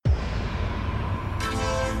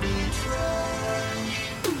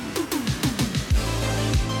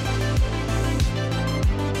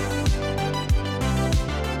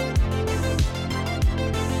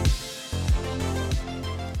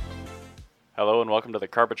Hello and welcome to the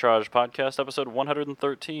Carbitrage Podcast, episode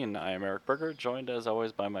 113. I am Eric Berger, joined as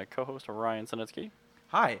always by my co-host Ryan Sinitsky.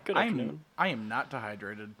 Hi. Good afternoon. I am not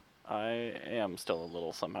dehydrated. I am still a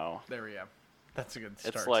little somehow. There we go. That's a good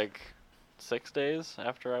start. It's like 6 days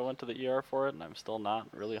after I went to the ER for it, and I'm still not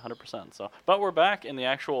really 100%. So, but we're back in the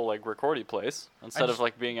actual recording place instead of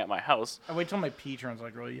being at my house. I wait till my pee turns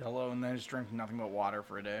really yellow, and then I just drink nothing but water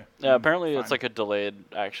for a day. Yeah, apparently fine. it's a delayed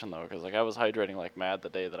action though, because I was hydrating like mad the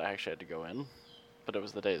day that I actually had to go in, but it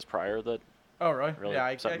was the days prior that. Oh really? Really yeah,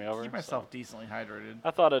 I set me over, keep myself decently hydrated. I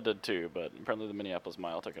thought I did too, but apparently the Minneapolis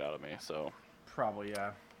Mile took it out of me. So. Probably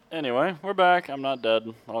yeah. Anyway, we're back. I'm not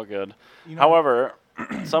dead. All good. You know, However,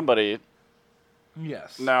 somebody.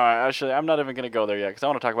 Yes. No, actually, I'm not even going to go there yet because I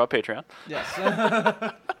want to talk about Patreon.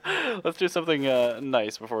 Yes. Let's do something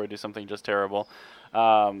nice before we do something just terrible.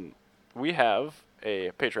 We have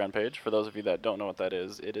a Patreon page. For those of you that don't know what that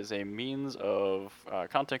is, it is a means of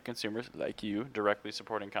content consumers like you directly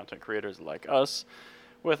supporting content creators like us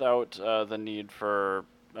without the need for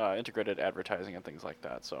integrated advertising and things like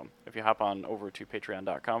that. So if you hop on over to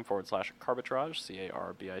patreon.com/carbitrage,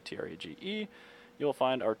 CARBITRAGE, you'll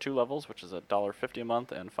find our two levels, which is $1.50 a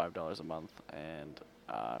month and $5 a month. And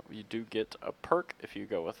you do get a perk if you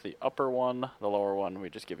go with the upper one. The lower one, we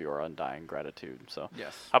just give you our undying gratitude. So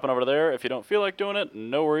Yes. hopping over there. If you don't feel like doing it,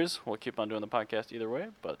 no worries. We'll keep on doing the podcast either way,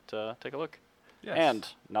 but take a look. Yes. And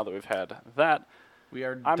now that we've had that, we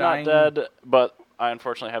are I'm dying. not dead, but I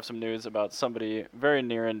unfortunately have some news about somebody very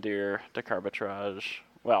near and dear to Carbitrage.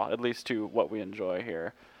 Well, at least to what we enjoy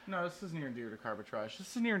here. No, this is near and dear to Carbitrage.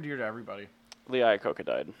 This is near and dear to everybody. Lee Iacocca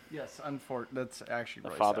died. Yes, that's actually The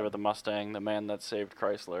really father sad. of the Mustang, the man that saved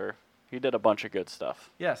Chrysler. He did a bunch of good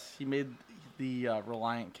stuff. Yes, he made the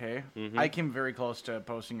Reliant K. Mhm. I came very close to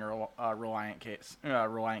posting your Reliant K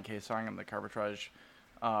song on the Carbitrage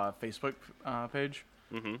Facebook page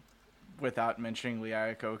Mm-hmm. without mentioning Lee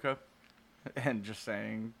Iacocca and just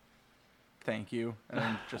saying thank you and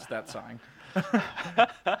then just that song.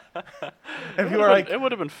 And people are like, It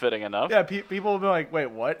would have been fitting enough. yeah, people will be like, wait,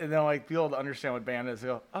 what? And then people to understand what band is. They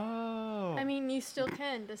go, oh. I mean, you still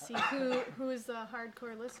can to see who is the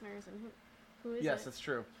hardcore listeners and who is yes, it. that's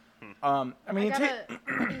true. Hmm. I mean, I got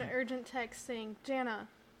an urgent text saying, Jana,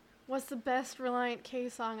 what's the best Reliant K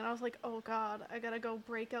song? And I was like, oh God, I gotta go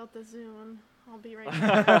break out the Zune. I'll be right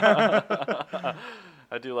back.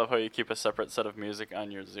 I do love how you keep a separate set of music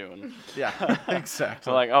on your Zune. yeah,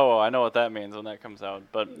 exactly. So oh, I know what that means when that comes out.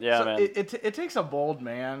 But yeah, So man. it takes a bold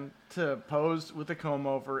man to pose with a comb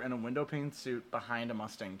over and a window pane suit behind a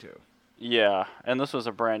Mustang 2. Yeah, and this was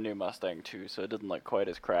a brand new Mustang too, so it didn't look quite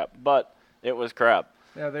as crap, but it was crap.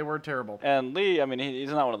 Yeah, they were terrible. And Lee, I mean, he's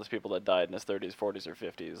not one of those people that died in his 30s, 40s, or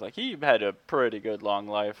 50s. Like, he had a pretty good long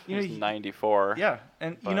life. You know, He's 94. Yeah,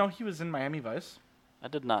 and But- he was in Miami Vice. I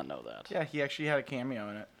did not know that. Yeah, he actually had a cameo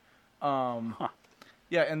in it. Huh.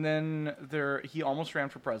 Yeah, and then he almost ran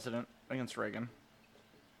for president against Reagan.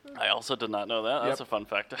 I also did not know that. That's Yep. a fun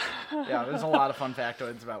fact. Yeah, there's a lot of fun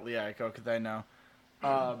factoids about Lee Iacocca that I know.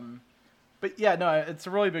 But yeah, no, it's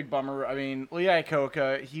a really big bummer. I mean, Lee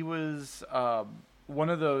Iacocca, he was one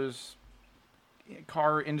of those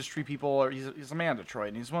car industry people. He's a man in Detroit,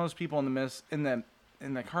 and he's one of those people in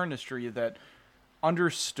the car industry that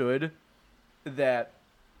understood that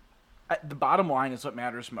the bottom line is what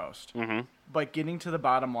matters most. Mm-hmm. But getting to the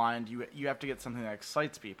bottom line, you have to get something that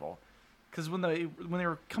excites people. Because when they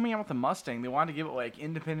were coming out with the Mustang, they wanted to give it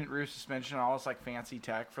independent rear suspension, all this fancy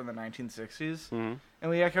tech from the 1960s. Mm-hmm.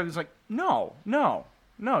 And Lee Iacocca was like, no,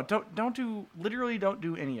 don't do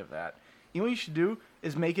any of that. You know what you should do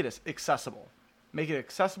is make it accessible,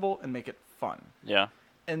 and make it fun. Yeah.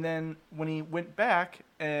 And then when he went back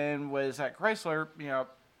and was at Chrysler,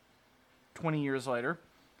 20 years later,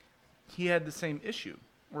 he had the same issue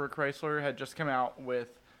where Chrysler had just come out with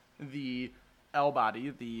the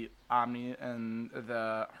L-Body, the Omni, and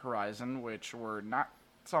the Horizon, which were not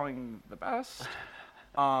selling the best.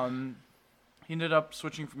 He ended up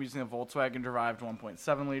switching from using the Volkswagen-derived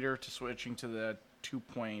 1.7 liter to switching to the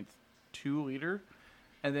 2.2 liter.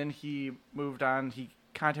 And then he moved on. He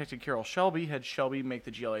contacted Carroll Shelby, had Shelby make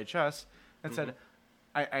the GLHS, and said,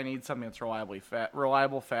 I need something that's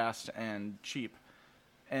reliable, fast, and cheap.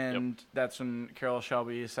 And that's when Carroll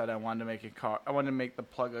Shelby said, I wanted to make the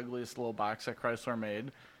plug ugliest little box that Chrysler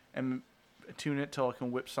made and tune it till it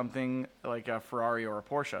can whip something like a Ferrari or a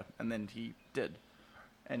Porsche. And then he did.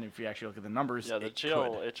 And if you actually look at the numbers, Yeah, the it could.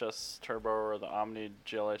 GLHS Turbo or the Omni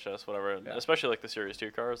GLHS, whatever, Yeah. especially the Series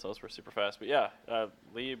 2 cars, those were super fast. But yeah,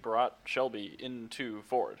 Lee brought Shelby into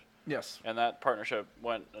Ford. Yes. And that partnership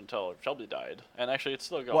went until Shelby died. And actually, it's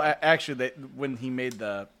still going. Well, actually, when he made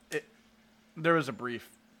there was a brief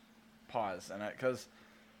pause in it because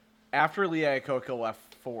after Lee Iacocca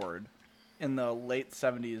left Ford in the late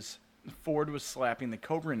 70s, Ford was slapping the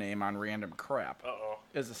Cobra name on random crap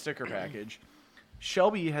as a sticker package.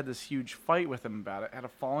 Shelby had this huge fight with him about it, had a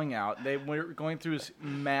falling out. They were going through this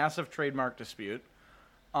massive trademark dispute.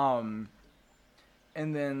 And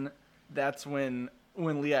then that's when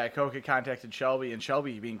Lee Iacocca contacted Shelby, and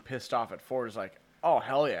Shelby, being pissed off at Ford, is like, oh,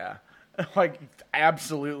 hell yeah. Like,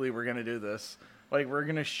 absolutely, we're going to do this. Like, we're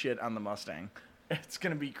going to shit on the Mustang. It's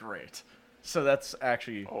going to be great. So that's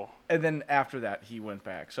actually... Oh. And then after that, he went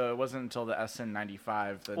back. So it wasn't until the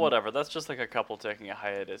SN95 that... Whatever. That's just like a couple taking a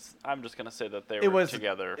hiatus. I'm just going to say that they were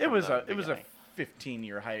together It from was the a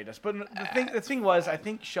 15-year hiatus. But the That's thing was, I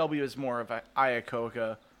think Shelby was more of a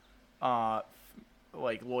Iacocca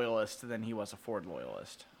loyalist than he was a Ford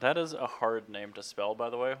loyalist. That is a hard name to spell, by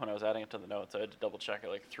the way. When I was adding it to the notes, I had to double check it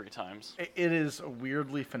like 3 times. It is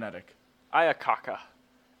weirdly phonetic. Iacocca.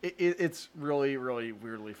 It's really, really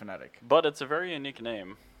weirdly phonetic. But it's a very unique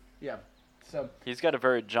name. Yeah. So He's got a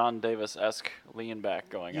very John Davis-esque lean back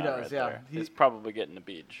going on does, right yeah. there. He's probably getting a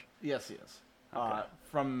beach. yes, he is. Okay.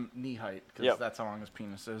 From knee height, because Yep. that's how long his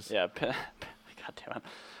penis is. Yeah, God damn it.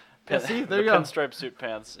 Yeah, see, there the you go. pinstripe suit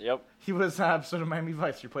pants. Yep. He was an episode of Miami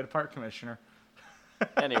Vice. He played a park commissioner.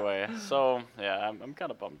 Anyway, so yeah, I'm kind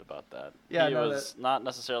of bummed about that. Yeah, he no, was not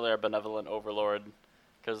necessarily our benevolent overlord,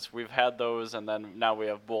 because we've had those, and then now we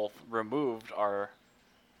have both removed our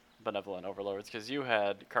benevolent overlords. Because you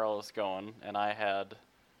had Carlos Ghosn, and I had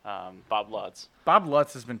Bob Lutz, Bob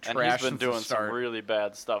Lutz has been and trashed he's been since doing the start. some really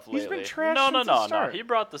bad stuff lately. He's been trashed no, since the no. start. He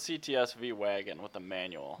brought the CTS-V wagon with the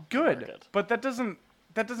manual. to Good, market. but that doesn't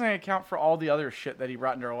account for all the other shit that he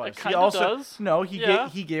brought into our lives. kinda He also does. no, Yeah.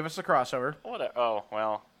 he gave us a crossover. What? Oh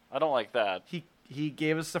well, I don't like that. He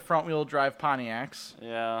gave us the front wheel drive Pontiacs.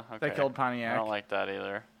 Yeah. Okay. That killed I Pontiac. don't like that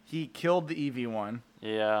either. He killed the EV1.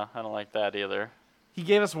 Yeah, I don't like that either. He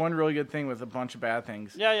gave us one really good thing with a bunch of bad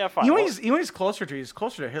things. Yeah, fine. You know Well, what he's closer to? He's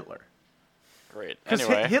closer to Hitler. great. Because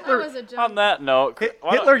Anyway, That Hitler. was a joke. on that note, why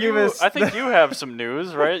don't Hitler gave you- us I think you have some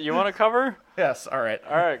news, right? You want to cover? Yes. All right.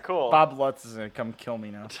 All right, cool. Bob Lutz is gonna come kill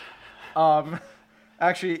me now.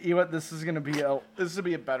 Actually, you know what? This is gonna be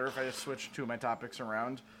better if I just switch two of my topics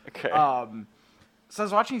around. Okay. So I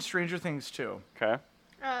was watching Stranger Things 2. Okay.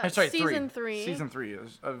 Sorry, Season 3. Season 3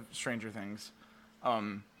 of Stranger Things.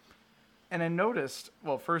 And I noticed,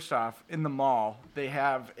 well, first off, in the mall, they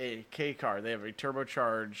have a K car. They have a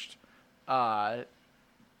turbocharged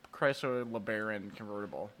Chrysler LeBaron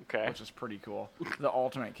convertible. Okay. Which is pretty cool. The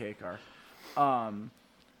ultimate K car.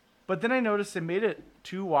 But then I noticed they made it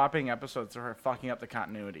 2 whopping episodes that are fucking up the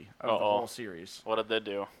continuity of the whole series. What did they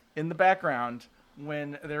do? In the background,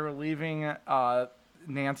 when they were leaving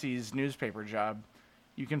Nancy's newspaper job,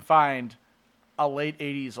 you can find a late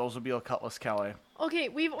 80s Oldsmobile Cutlass Kelly. Okay,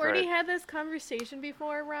 we've already Great. had this conversation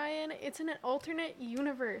before, Ryan. It's in an alternate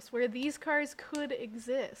universe where these cars could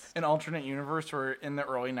exist. An alternate universe where in the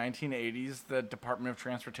early 1980s, the Department of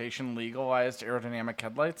Transportation legalized aerodynamic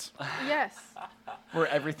headlights, Yes. where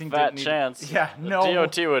everything Fat didn't need... chance. Yeah, The no.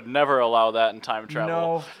 DOT would never allow that in time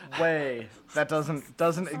travel. No way. That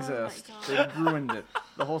doesn't exist. God. They ruined it.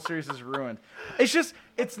 The whole series is ruined.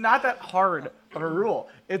 It's not that hard of a rule.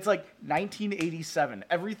 It's like 1987.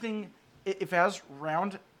 Everything, if it has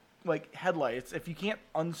round like headlights, if you can't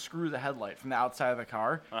unscrew the headlight from the outside of the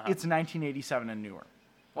car, it's 1987 and newer.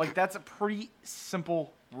 Like, that's a pretty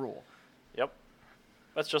simple rule. Yep.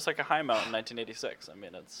 That's just like a high mount in 1986. I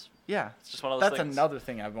mean, it's Yeah. just one of those That's things. another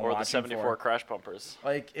thing I've been Or watching the 74 for. crash bumpers.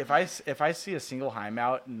 Like, if I see a single high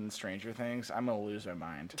mount in Stranger Things, I'm gonna lose my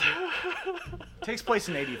mind. Takes place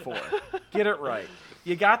in '84. Get it right.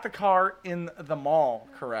 You got the car in the mall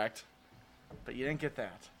correct, but you didn't get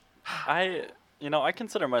that. I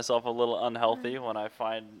consider myself a little unhealthy when I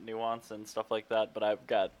find nuance and stuff like that, but I've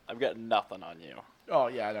got nothing on you. Oh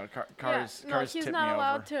yeah, I know. Cars he's tip not me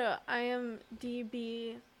allowed over. to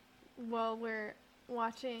IMDb while we're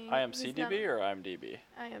watching. IMCDB or IMDb?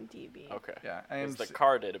 IMDb. Okay. Yeah, Because the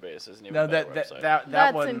car database isn't even No, a better that website.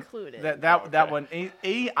 That's one included. That Okay. one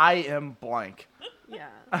AIM blank. Yeah.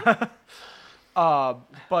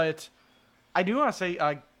 But I do want to say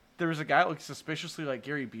there was a guy that looks suspiciously like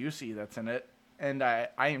Gary Busey that's in it, and I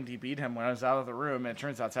IMDb'd him when I was out of the room, and it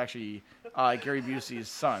turns out it's actually Gary Busey's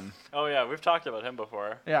son. Oh yeah, we've talked about him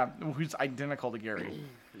before. Yeah, who's identical to Gary.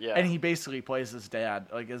 Yeah. And he basically plays his dad,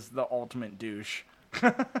 like as the ultimate douche.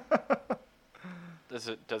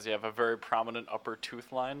 Does he have a very prominent upper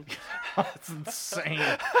tooth line? That's insane.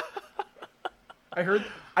 I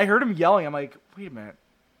heard him yelling. I'm like, wait a minute,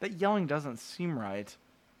 that yelling doesn't seem right.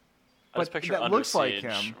 I just But picture that Under looks like Siege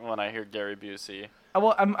him. when I hear Gary Busey.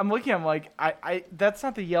 Well, I'm looking. I'm like, I that's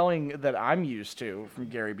not the yelling that I'm used to from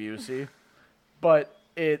Gary Busey, but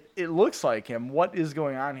it looks like him. What is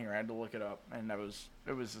going on here? I had to look it up, and it was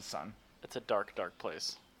his son. It's a dark, dark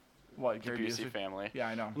place. What, The Gary Busey Busey? family. Yeah,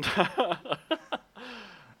 I know.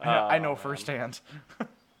 I know firsthand.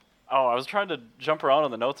 Oh, I was trying to jump around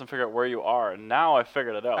on the notes and figure out where you are, and now I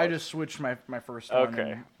figured it out. I just switched my first one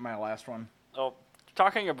Okay. and my last one. Oh,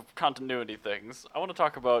 talking about continuity things, I want to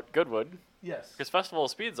talk about Goodwood, Yes. because Festival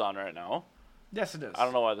of Speed's on right now. Yes, it is. I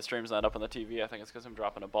don't know why the stream's not up on the TV. I think it's because I'm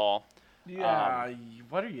dropping a ball. Yeah.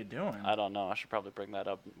 What are you doing? I don't know. I should probably bring that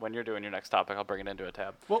up. When you're doing your next topic, I'll bring it into a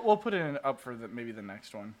tab. We'll put it up for maybe the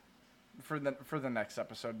next one, for the next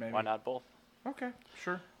episode maybe. Why not both? Okay,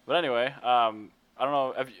 sure. But anyway, I don't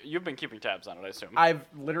know. You've been keeping tabs on it, I assume. I've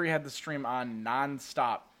literally had the stream on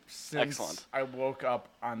nonstop since Excellent. I woke up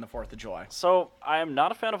on the 4th of July. So, I am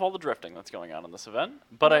not a fan of all the drifting that's going on in this event,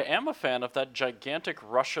 but I am a fan of that gigantic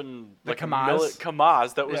Russian The like Kamaz?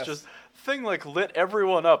 Kamaz that was Yes. just thing like lit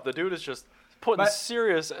everyone up. The dude is just putting My-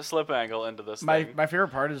 serious slip angle into this My thing. favorite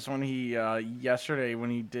part is when he yesterday when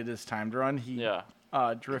he did his timed run, he Yeah.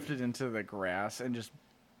 drifted into the grass and just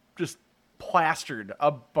plastered a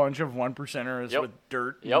bunch of 1%ers Yep. with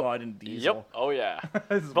dirt, Yep. mud, and diesel. Yep. Oh yeah.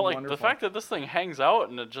 It's But like wonderful. the fact that this thing hangs out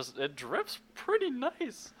and it drifts pretty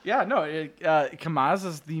nice. Yeah, no, Kamaz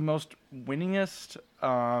is the most winningest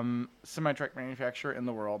semi-truck manufacturer in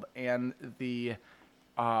the world and the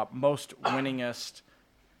most winningest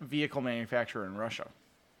vehicle manufacturer in Russia.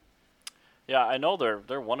 Yeah, I know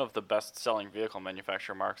they're one of the best-selling vehicle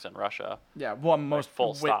manufacturer marks in Russia. Yeah, well, most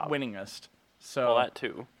full stop. winningest. So, Well, that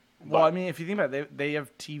too. well, But I mean, if you think about it, they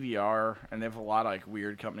have TVR and they have a lot of like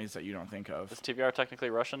weird companies that you don't think of. is TVR technically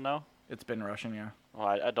Russian now? It's been Russian, yeah. Well,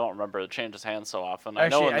 I don't remember. It changes hands so often. I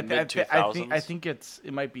know in the mid 2000s, I think it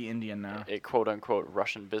might be Indian now. a quote-unquote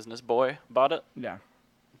Russian business boy bought it. Yeah.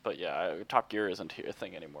 But yeah, Top Gear isn't a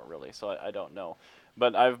thing anymore, really, so I don't know.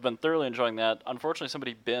 But I've been thoroughly enjoying that. Unfortunately,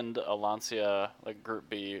 somebody binned a Lancia, like Group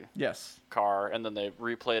B Yes. car, and then they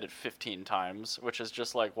replayed it 15 times, which is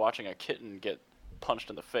just like watching a kitten get punched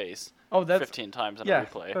in the face Oh, that's 15 times in yeah. a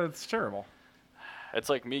replay. That's terrible. It's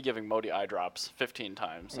like me giving Modi eye drops 15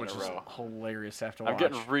 times Which in a is row. hilarious to have to I'm watch.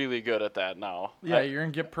 getting really good at that now. Yeah, you're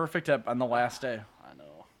gonna get perfect up on the last day. I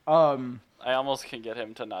know. I almost can get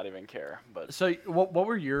him to not even care, but So what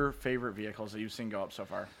were your favorite vehicles that you've seen go up so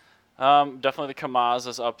far? definitely the Kamaz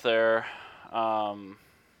is up there.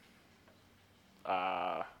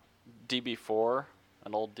 DB4,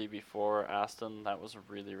 an old DB4 Aston, that was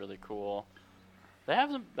really, really cool. There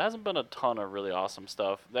hasn't been a ton of really awesome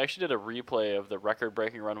stuff. They actually did a replay of the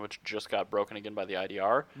record-breaking run, which just got broken again by the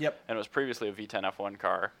IDR. Yep. And it was previously a V10 F1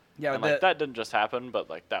 car. Yeah, and like, that didn't just happen, but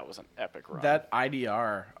like that was an epic run. That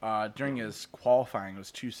IDR during his qualifying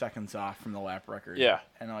was 2 seconds off from the lap record. Yeah.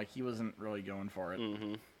 And like he wasn't really going for it.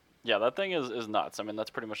 Yeah, that thing is nuts. I mean,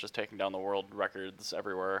 that's pretty much just taking down the world records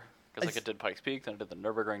everywhere. Because like It's- it did Pikes Peak, then it did the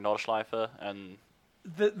Nürburgring Nordschleife, and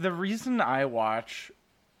The reason I watch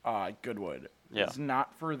Goodwood Yeah. is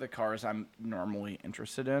not for the cars I'm normally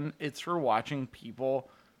interested in. It's for watching people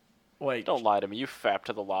like don't lie to me. You fap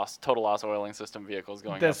to the total loss oiling system vehicles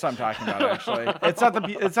going That's up. what I'm talking about. Actually,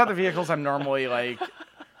 it's not the vehicles I'm normally like.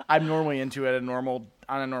 I'm normally into on a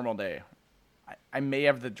normal day. I may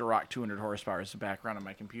have the Duroc 200 horsepower as a background on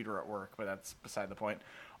my computer at work, but that's beside the point.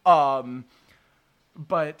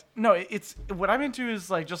 But no, it's what I'm into is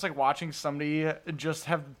like just like watching somebody just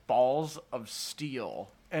have balls of steel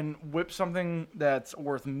and whip something that's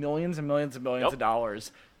worth millions and millions and millions Yep. of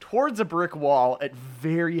dollars towards a brick wall at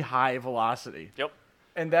very high velocity. Yep.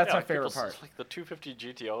 And that's Yeah, my like favorite people part. like the 250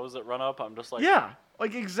 GTOs that run up. I'm just like, Yeah,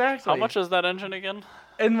 like exactly. How much is that engine again?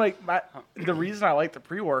 And like the reason I like the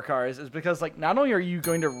pre-war cars is because like not only are you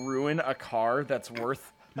going to ruin a car that's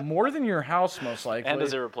worth more than your house most likely And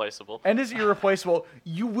is irreplaceable. and is irreplaceable,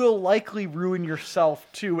 you will likely ruin yourself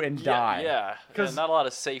too and die. Yeah. Because And not a lot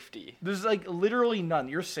of safety. there's like literally none.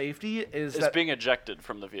 Your safety is It's that being ejected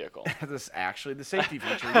from the vehicle. this actually the safety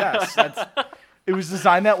feature. Yes, it was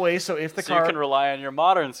designed that way so if the So car you can rely on your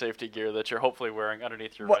modern safety gear that you're hopefully wearing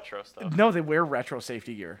underneath your Well, retro stuff. No, they wear retro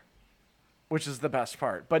safety gear, which is the best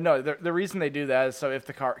part. But no, the reason they do that is so if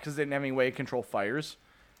the car, because they didn't have any way to control fires,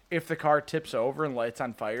 if the car tips over and lights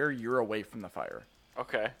on fire, you're away from the fire.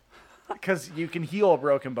 Okay. Because you can heal a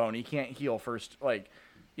broken bone. You can't heal first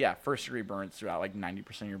degree burns throughout like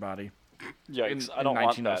 90% of your body. Yikes. I in don't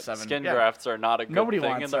want that. 1907. Skin Yeah. grafts are not a good Nobody thing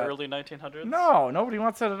wants in the that. early 1900s. No, nobody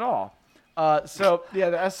wants that at all. So yeah,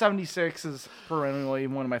 the S76 is perennially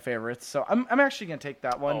one of my favorites. So I'm actually gonna take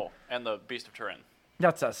that one. Oh, and the Beast of Turin.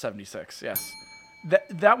 That's S76, yes.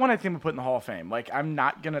 That one I think we put in the Hall of Fame. Like, I'm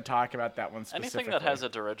not gonna talk about that one specifically. Anything that has a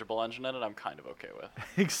dirigible engine in it, I'm kind of okay with.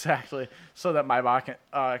 Exactly. So that Maybach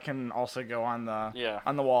can also go on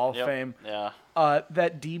the Wall of Fame. Yeah.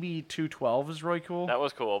 That DB212 is really cool. That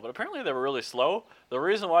was cool, but apparently they were really slow. The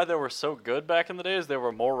reason why they were so good back in the day is they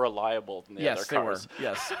were more reliable than the other cars.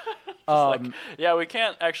 Yes. Yeah, we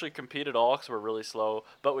can't actually compete at all because we're really slow,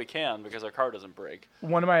 but we can because our car doesn't break.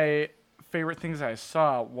 One of my favorite things I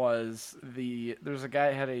saw was there's a guy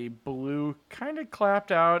that had a blue, kind of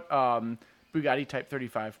clapped out Bugatti Type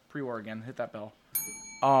 35 pre-war again. Hit that bell.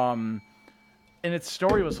 And its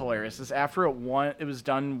story was hilarious. Is after it was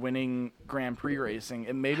done winning Grand Prix racing,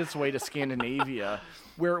 it made its way to Scandinavia,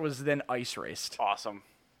 where it was then ice raced. Awesome.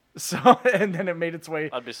 So, and then it made its way.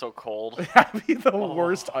 That'd be so cold. That'd be the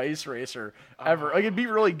worst ice racer ever. Like, it'd be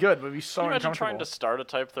really good, but it'd be so Can you imagine uncomfortable. trying to start a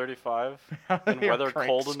Type 35 in Your weather crank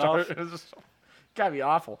cold enough? It was just, gotta be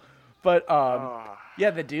awful. But yeah,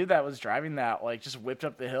 the dude that was driving that like just whipped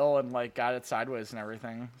up the hill and like got it sideways and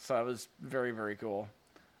everything. So that was very, very cool.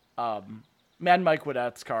 Mad Mike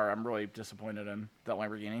Woodette's car, I'm really disappointed in that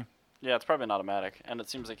Lamborghini. Yeah, it's probably an automatic, and it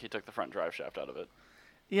seems like he took the front drive shaft out of it.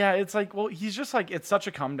 Yeah, it's like, well, he's just like, it's such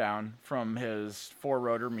a come down from his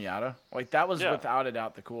 4-rotor Miata. Like, that was without a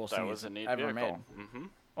doubt the coolest thing he's ever made. Mm-hmm.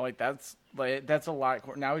 Like, that's a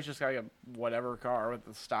lot. Now he's just got a whatever car with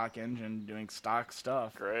the stock engine doing stock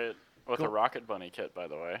stuff. Great. With a Rocket Bunny kit, by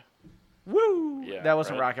the way. Woo! Yeah, that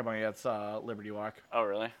wasn't right? Rocket Bunny. That's Liberty Walk. Oh,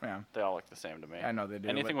 really? Yeah. They all look the same to me. I know they do.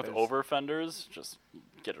 Anything with there's- over fenders, just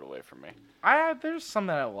get it away from me. There's some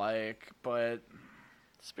that I like, but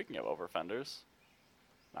Speaking of over fenders,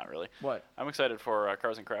 not really. what? I'm excited for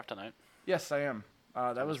Cars and Craft tonight. Yes, I am.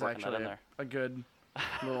 That was working that actually in there. a good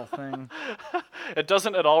little thing. It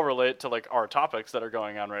doesn't at all relate to like our topics that are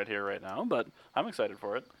going on right here, right now, but I'm excited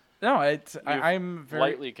for it. No, You've I'm very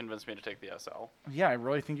lightly convinced me to take the SL. Yeah, I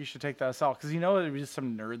really think you should take that SL because there'd be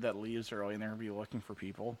some nerd that leaves early and they're gonna be looking for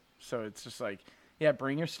people. So it's just like, yeah,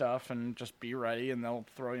 bring your stuff and just be ready, and they'll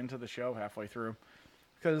throw you into the show halfway through.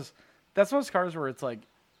 Because that's one of those cars where it's like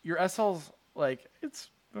your SL's like it's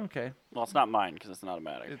okay, Well, it's not mine because it's an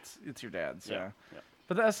automatic. it's your dad's, yeah. Yeah.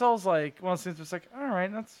 But the SL's like one of those things that's like, all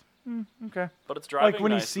right, that's okay. But it's driving Like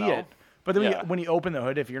when nice, you see though. it, but then Yeah. when you open the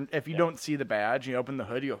hood, if you don't see the badge, you open the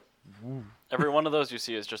hood, you go. Every one of those you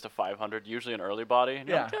see is just a 500, usually an early body. And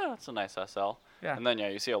you're like, Yeah. yeah, it's a nice SL. Yeah. And then,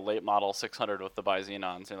 you see a late model 600 with the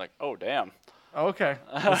bi-xenons, and you're like, oh, damn. Oh, okay,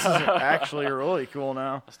 this is actually really cool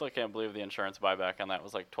now. I still can't believe the insurance buyback on that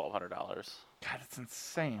was like $1,200. God, that's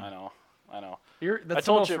insane. I know. That's I the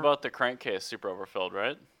told most you about the crankcase super overfilled,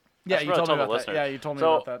 right? Yeah, I should you probably told me tell the about that. listeners. Yeah, you told me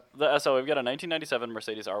So, about that. the SL, we've got a 1997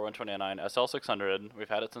 Mercedes R129 SL600. We've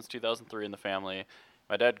had it since 2003 in the family.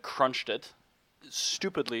 My dad crunched it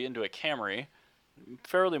stupidly into a Camry.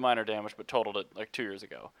 Fairly minor damage, but totaled it like 2 years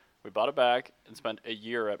ago. We bought it back and spent a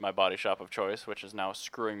year at my body shop of choice, which is now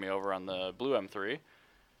screwing me over on the blue M3.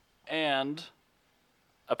 And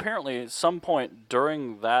apparently, at some point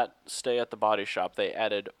during that stay at the body shop, they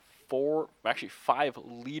added 5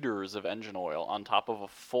 liters of engine oil on top of a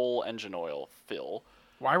full engine oil fill.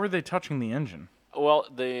 Why were they touching the engine? Well,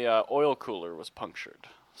 the oil cooler was punctured,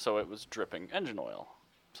 so it was dripping engine oil.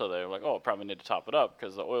 So they were like, oh, probably need to top it up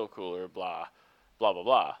because the oil cooler, blah, blah, blah,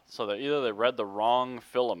 blah. So either they read the wrong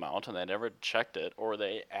fill amount and they never checked it, or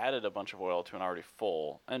they added a bunch of oil to an already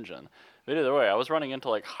full engine. But either way, I was running into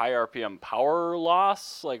like high RPM power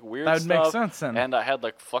loss, like weird That would stuff. make sense then. And I had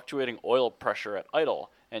like fluctuating oil pressure at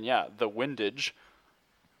idle. And yeah, the windage,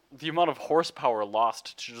 the amount of horsepower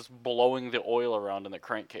lost to just blowing the oil around in the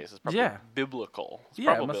crankcase is probably biblical. It's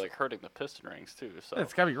Yeah, it probably must- like hurting the piston rings too. So.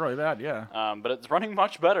 It's got to be really bad, yeah. But it's running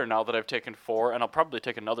much better now that I've taken 4, and I'll probably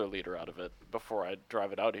take another liter out of it before I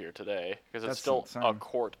drive it out of here today because it's That's still a insane.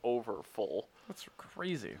 quart over full. That's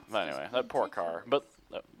crazy. But anyway, that poor car. But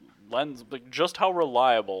lens, like just how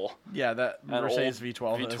reliable Yeah, that an Mercedes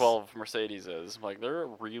old V12 is. V12 Mercedes is. Like they're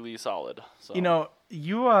really solid. So.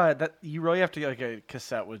 You really have to get like a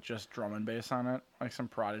cassette with just drum and bass on it, like some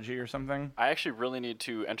Prodigy or something. I actually really need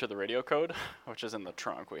to enter the radio code, which is in the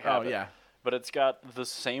trunk. We have Oh, it. yeah. But it's got the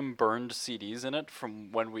same burned CDs in it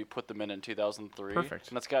from when we put them in 2003. Perfect.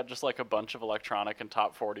 And it's got just like a bunch of electronic and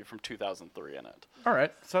top 40 from 2003 in it. All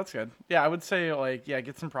right, so that's good. Yeah, I would say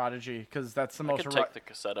get some Prodigy because that's the I most. could take the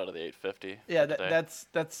cassette out of the 850. Yeah, today.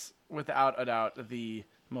 that's without a doubt the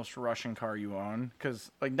most Russian car you own because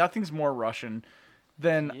like nothing's more Russian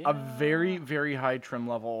than a very, very high trim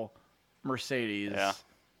level Mercedes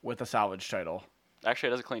with a salvage title. Actually,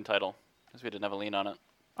 it has a clean title because we didn't have a lien on it.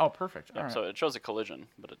 Oh, perfect. Yeah, All right. so it shows a collision,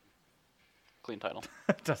 but Clean title.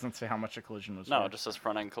 It doesn't say how much a collision was. No, for. it just says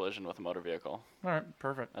front end collision with a motor vehicle. All right,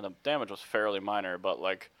 perfect. And the damage was fairly minor, but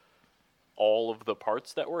like all of the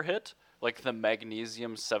parts that were hit, like the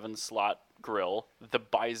magnesium 7-slot grille, the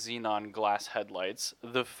bi-xenon glass headlights,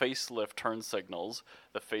 the facelift turn signals,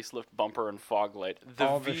 the facelift bumper and fog light, the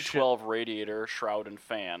All the V12 radiator, shroud, and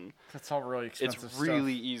fan. That's all really expensive It's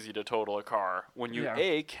really stuff. easy to total a car when you Yeah.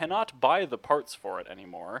 A, cannot buy the parts for it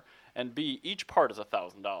anymore, and B, each part is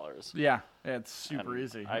 $1,000. Yeah, it's super And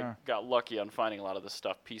easy. I yeah. got lucky on finding a lot of this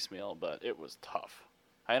stuff piecemeal, but it was tough.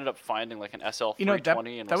 I ended up finding like an SL320 You know, that-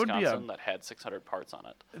 in that would be Wisconsin that had 600 parts on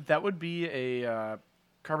it. That would be a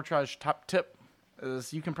Carbitrage top tip.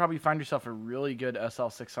 Is you can probably find yourself a really good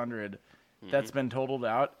SL600 that's been totaled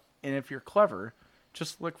out, and if you're clever,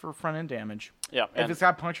 just look for front end damage. Yeah, If and it's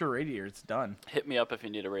got puncture radiator, it's done. hit me up if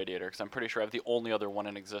you need a radiator, because I'm pretty sure I have the only other one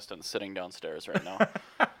in existence sitting downstairs right now.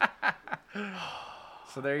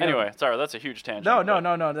 So there you go. Anyway, sorry, that's a huge tangent. No.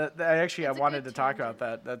 but Actually, I It's a wanted good to talk about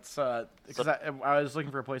that. That's because I was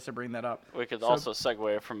looking for a place to bring that up. We could So- also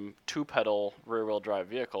segue from two-pedal rear-wheel drive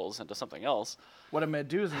vehicles into something else. What I'm going to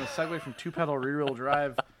do is I'm going to segue from two-pedal rear-wheel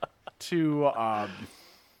drive to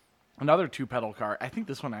another two-pedal car. I think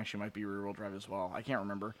this one actually might be rear-wheel drive as well. I can't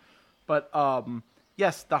remember. But,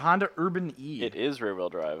 yes, the Honda Urban E. It is rear-wheel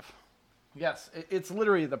drive. Yes, it's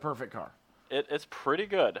literally the perfect car. It's pretty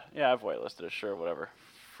good. Yeah, I've whitelisted it. Sure, whatever.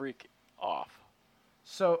 Freak off.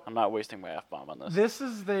 So I'm not wasting my F-bomb on this. this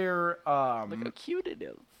is their, Look how cute it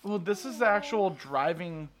is. well, this is the actual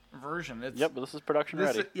driving version. It's, Yep, but this is production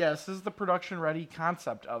This ready. Yes, this is the production-ready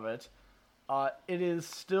concept of it. It is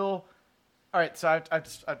still... All right, so I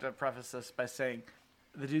have to preface this by saying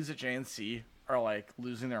the dudes at JNC are, like,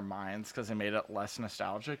 losing their minds because they made it less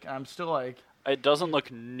nostalgic. I'm still like... It doesn't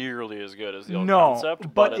look nearly as good as the old No,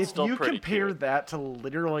 concept, but it's if still you pretty compare cute. that to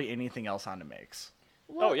literally anything else Honda makes...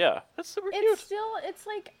 Oh yeah, that's super cute. It's still, it's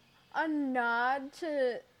like a nod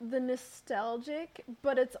to the nostalgic,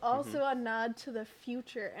 but it's also a nod to the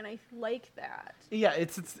future, and I like that. Yeah,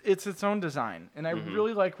 it's its own design, and I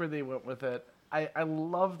really like where they went with it. I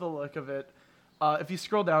love the look of it. If you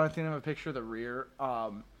scroll down, I think I have a picture of the rear.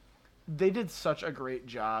 They did such a great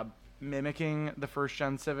job mimicking the first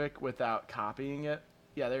gen Civic without copying it.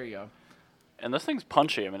 Yeah, there you go. And this thing's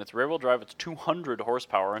punchy. I mean, it's rear-wheel drive. It's 200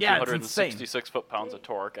 horsepower and Yeah, it's insane. 266 foot-pounds of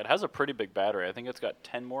torque. It has a pretty big battery. I think it's got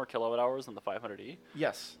 10 more kilowatt-hours than the 500e,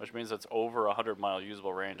 Yes, which means it's over 100-mile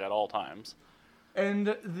usable range at all times.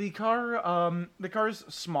 and the car's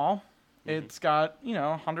small. It's got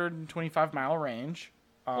 125-mile range.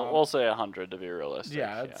 We'll say 100 to be realistic.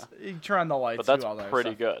 Yeah, you turn on the lights. But that's do all that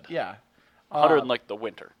pretty stuff. good. Yeah. 100 in like the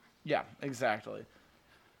winter. Yeah, exactly.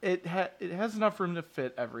 It has enough room to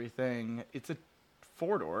fit everything. It's a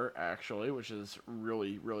 4-door actually, which is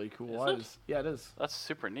really really cool. Is it? Yeah, it is. That's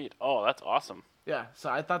super neat. Oh, that's awesome. Yeah, so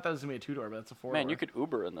I thought that was gonna be a 2-door, but it's a 4-door. Man, you could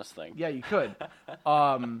Uber in this thing. Yeah, you could.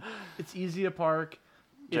 It's easy to park.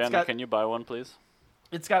 Jana, can you buy one, please?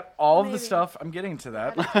 It's got all of the Maybe. stuff. I'm getting to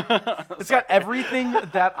that. It's got everything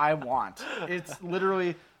that I want. It's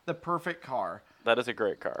literally the perfect car. That is a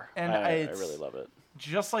great car. And I it's- really love it.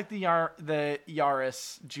 Just like the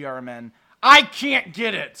Yaris GRMN. I can't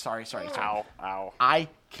get it. Sorry. Ow, ow. I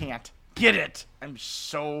can't get it. I'm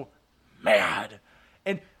so mad.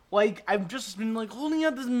 And like I've just been like holding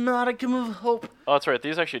out this modicum of hope. Oh, that's right.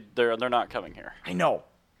 These actually, they're not coming here. I know.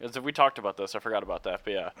 As if we talked about this, I forgot about that.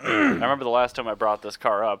 But yeah, I remember the last time I brought this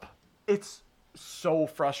car up. It's so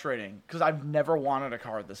frustrating because I've never wanted a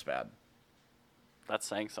car this bad. That's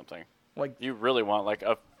saying something. Like You really want like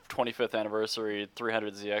a 25th anniversary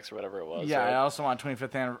 300ZX or whatever it was. yeah, right? I also want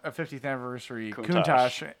 50th anniversary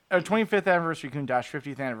Countach. Countach, 25th anniversary Countach,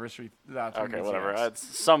 50th anniversary. Okay, whatever. ZX.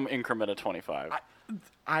 It's some increment of 25.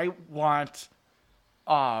 I want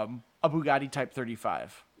a Bugatti Type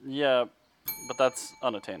 35. Yeah, but that's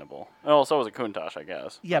unattainable. Oh, so was a Countach, I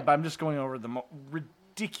guess. Yeah, but I'm just going over the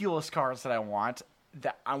ridiculous cars that I want.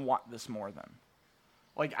 That I want this more than.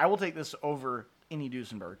 Like I will take this over any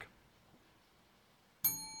Duesenberg.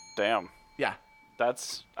 Damn. Yeah.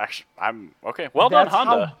 That's actually, I'm okay. Well done, That's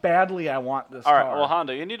Honda. how badly I want this All car. right, well,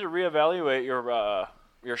 Honda, you need to reevaluate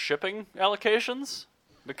your shipping allocations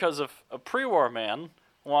because if a pre-war man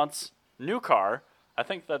wants new car, I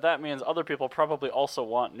think that means other people probably also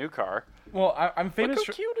want new car. Well, I'm Look famous.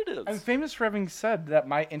 how cute it is. I'm famous for having said that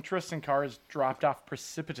my interest in cars dropped off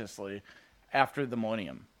precipitously after the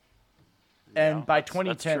millennium. And Yeah, by that's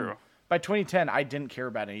 2010, true. by 2010, I didn't care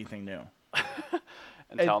about anything new.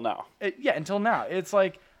 Until now. Yeah, until now. It's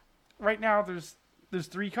like right now there's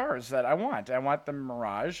 3 cars that I want. I want the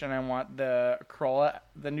Mirage and I want the Corolla,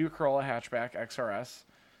 the new Corolla hatchback XRS,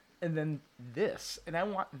 and then this, and I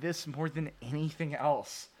want this more than anything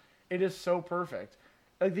else. It is so perfect.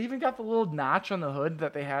 Like, they even got the little notch on the hood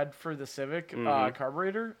that they had for the Civic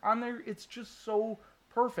carburetor on there. It's just so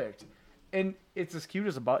perfect, and it's as cute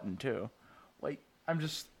as a button too. Like,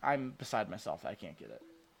 I'm beside myself. I can't get it.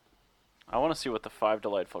 I want to see what the 5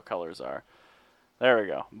 delightful colors are. There we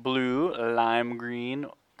go. Blue, lime green,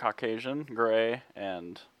 Caucasian, gray,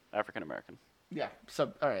 and African American. Yeah.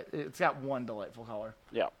 So, all right, it's got one delightful color.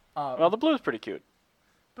 Yeah. Well, the blue is pretty cute.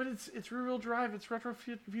 But it's rear-wheel drive. It's retro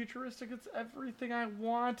futuristic. It's everything I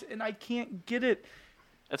want, and I can't get it.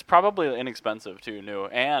 It's probably inexpensive too, new,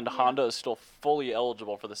 and Honda is still fully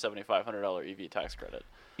eligible for the $7,500 EV tax credit.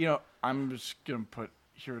 You know, I'm just gonna put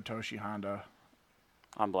Hirotoshi Honda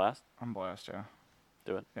On blast. on blast. Yeah.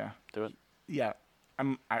 Do it. Yeah. Do it. Yeah.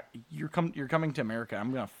 You're coming to America.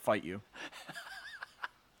 I'm gonna fight you.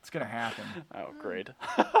 It's gonna happen. Oh, great.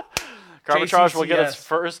 Carbitrage will get its JCCS.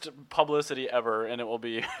 first publicity ever, and it will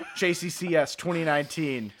be JCCS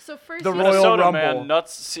 2019. So first, The you- Royal Minnesota Rumble. man,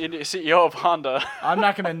 nuts CEO of Honda. I'm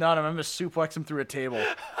not gonna nut him. I'm gonna suplex him through a table.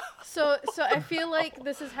 so I feel like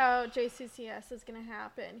this is how JCCS is gonna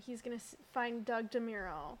happen. He's gonna find Doug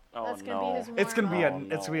DeMuro. Oh, That's gonna no. be his. It's gonna be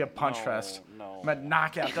warm-up. it's gonna be a punch fest. No. I'm gonna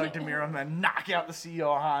knock out Doug DeMuro. I'm gonna knock out the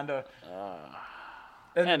CEO of Honda.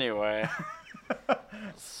 And- Anyway,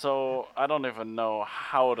 so I don't even know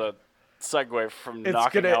how to segue from It's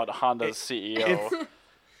knocking gonna- out Honda's CEO. it's-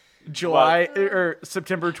 July or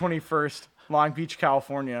September 21st, Long Beach,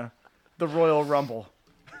 California, the Royal Rumble.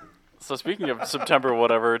 So speaking of September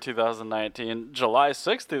whatever 2019, July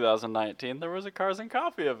 6th, 2019, there was a Cars and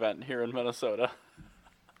Coffee event here in Minnesota.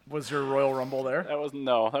 Was your Royal Rumble there? That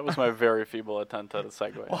was my very feeble attempt at a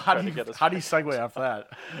segue. Well, how do Trying to you get us how do you segue off that?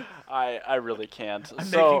 I really can't. I'm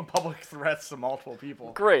So making public threats to multiple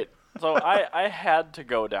people. great. So I had to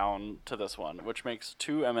go down to this one, which makes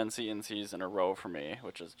 2 MNC in a row for me,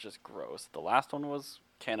 which is just gross. The last one was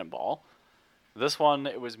Cannonball. This one,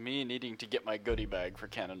 it was me needing to get my goodie bag for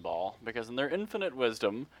Cannonball, because in their infinite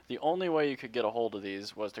wisdom, the only way you could get a hold of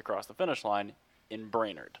these was to cross the finish line in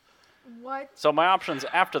Brainerd. What? So my options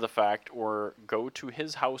after the fact were go to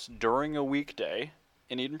his house during a weekday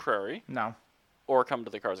in Eden Prairie, No. or come to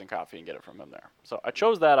the Cars and Coffee and get it from him there. So I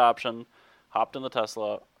chose that option, hopped in the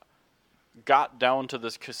Tesla, got down to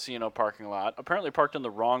this casino parking lot, apparently parked in the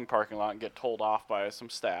wrong parking lot and get told off by some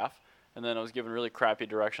staff, and then I was given really crappy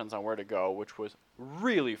directions on where to go, which was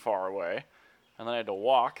really far away, and then I had to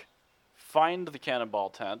walk, find the Cannonball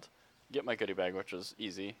tent, get my goodie bag, which was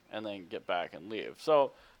easy, and then get back and leave.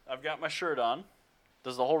 So I've got my shirt on.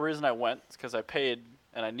 This is the whole reason I went. It's because I paid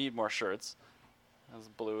and I need more shirts. It's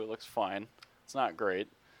blue. It looks fine. It's not great.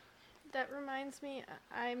 That reminds me,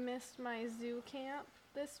 I missed my zoo camp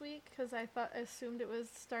this week because I assumed it was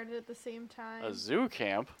started at the same time. A zoo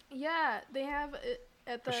camp? Yeah, they have it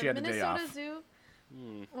at the She had the day Minnesota off. Zoo.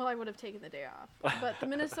 Well, I would have taken the day off, but the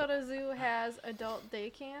Minnesota Zoo has adult day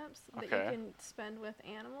camps that Okay. you can spend with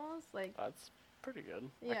animals. Like That's pretty good.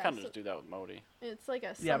 I Yeah, kind of so- just do that with Modi. it's like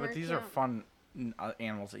a Yeah, summer but these are camp. fun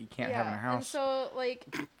animals that you can't have in a And house. so like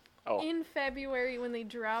Oh, in February when they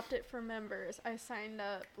dropped it for members, I signed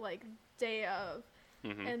up like day of.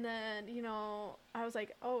 mhm. And then, I was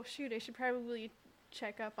like, oh, shoot, I should probably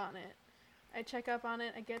check up on it. I check up on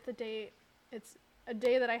it. I get the date. It's a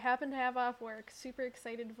day that I happen to have off work. Super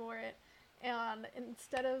excited for it. And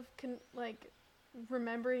instead of,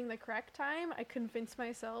 remembering the correct time, I convinced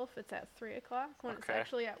myself it's at 3 o'clock when it's Okay.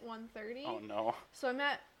 actually at 1:30. Oh no. So I'm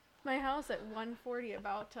at my house at 1:40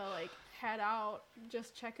 about to, head out,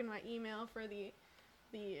 just checking my email for the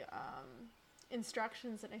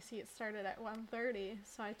instructions, and I see it started at 1:30.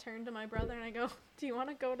 So I turned to my brother and I go, do you want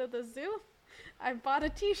to go to the zoo? I bought a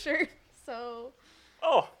t-shirt. So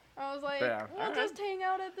Oh, I was like, Yeah. we'll just hang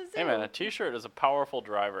out at the zoo. hey man, a T-shirt is a powerful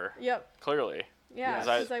driver. Yep. Clearly, Yeah, Because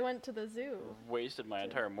I- because I went to the zoo. wasted my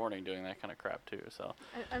entire morning doing that kind of crap too. So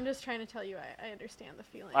I'm just trying to tell you, I understand the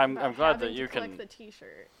feeling. I'm about glad that having to you collect can- the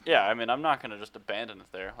t-shirt. yeah, I mean, I'm not gonna just abandon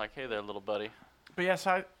it there. Like, hey there, little buddy. But yeah,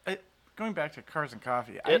 so going back to Cars and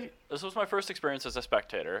Coffee, This was my first experience as a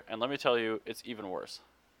spectator, and let me tell you, it's even worse.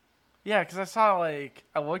 yeah, because I saw I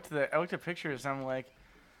looked at pictures and I'm like,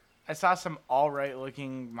 I saw some all right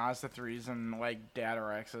looking Mazda 3s and Data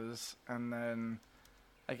Rexes, and then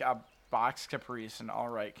a box Caprice in all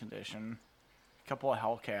right condition, a couple of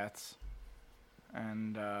Hellcats,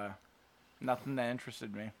 and nothing that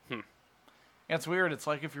interested me. Hmm. Yeah, it's weird. It's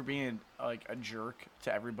like if you're being a jerk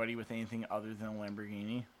to everybody with anything other than a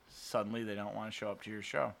Lamborghini, suddenly they don't want to show up to your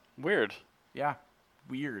show. Weird. Yeah,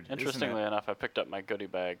 weird. isn't it? Interestingly enough, I picked up my goodie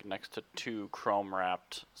bag next to 2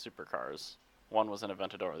 chrome-wrapped supercars. One was an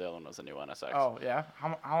Aventador, the other one was a new NSX. Oh yeah.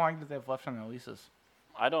 How long did they have left on their leases?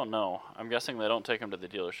 I don't know. I'm guessing they don't take them to the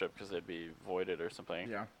dealership because they'd be voided or something.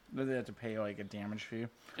 Yeah. They have to pay like a damage fee.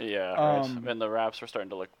 Yeah, right. And the wraps were starting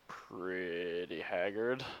to look pretty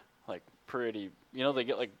haggard. Like pretty, they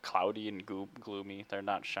get like cloudy and gloomy. They're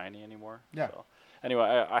not shiny anymore. Yeah. So,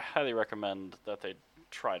 anyway, I highly recommend that they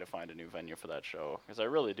try to find a new venue for that show because I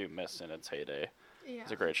really do miss in its heyday. Yeah.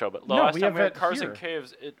 It's a great show, but the No, last we time have we had it Cars here. and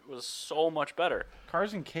Caves, it was so much better.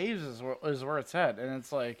 Cars and Caves is where it's at, and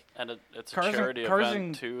it's like And it's Cars a and- charity Cars event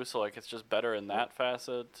and- too, so like it's just better in that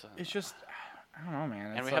facet. it's just I don't know,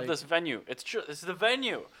 man. And It's we have like- this venue. It's the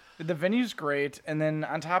venue. The venue's great, and then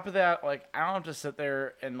on top of that, like I don't have to sit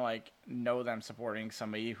there and like know that I'm supporting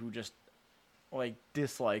somebody who just like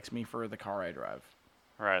dislikes me for the car I drive,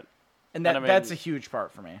 Right. and that And I mean- that's a huge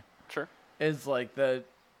part for me. Sure. Is like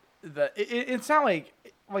it's not like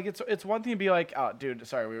it's one thing to be like, oh dude,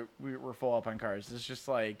 sorry, we're full up on cars. It's just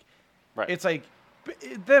like Right. it's like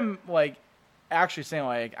them like actually saying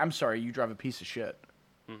like, I'm sorry, you drive a piece of shit.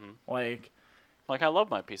 Like Like I love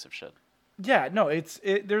my piece of shit. yeah, no,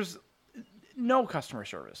 there's no customer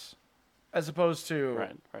service as opposed to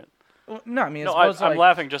Right. well, no, I mean, No, as opposed I'm to, like,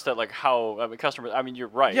 laughing just at like how customers. I mean, you're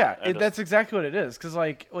right. yeah, I just- that's exactly what it is. Because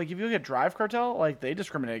like if you look at Drive Cartel, like they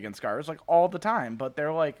discriminate against cars like all the time, but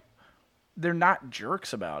they're not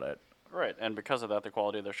jerks about it. right. And because of that, the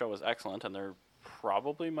quality of their show is excellent, and they're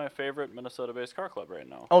probably my favorite Minnesota-based car club right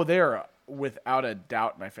now. Oh, they're without a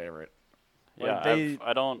doubt my favorite. Yeah,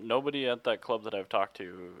 Like, nobody at that club that I've talked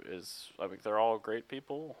to is. I mean, they're all great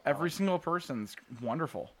people. every single person's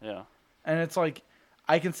wonderful, Yeah. and it's like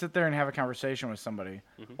I can sit there and have a conversation with somebody.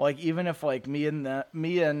 Like even if like me and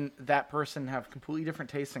that person have completely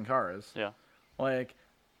different tastes in cars. Yeah. Like,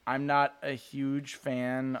 I'm not a huge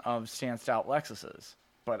fan of stanced out Lexuses,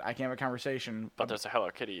 but I can have a conversation. But there's a Hello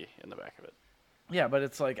Kitty in the back of it. Yeah, but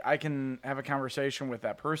it's like I can have a conversation with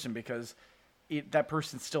that person because that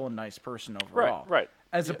person's still a nice person overall. Right.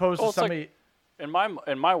 As Yeah. opposed Well, to it's like- somebody.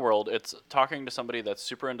 In my world, it's talking to somebody that's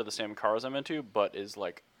super into the same cars I'm into, but is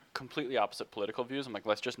like completely opposite political views. I'm like,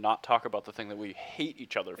 let's just not talk about the thing that we hate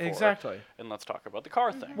each other for. Exactly. And let's talk about the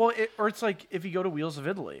car thing. Well, or it's like if you go to Wheels of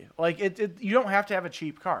Italy, like you don't have to have a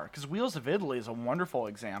cheap car because Wheels of Italy is a wonderful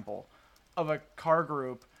example of a car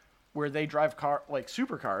group where they drive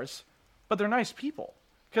supercars, but they're nice people.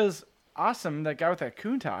 Because Awesome, that guy with that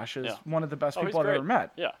Countach, is Yeah. one of the best Oh, people he's I've ever great.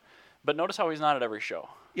 met. Yeah. But notice how he's not at every show.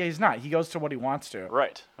 Yeah, he's not. He goes to what he wants to.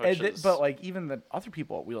 Right. Which And is, but like even the other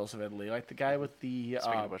people at Wheels of Italy, like the guy with the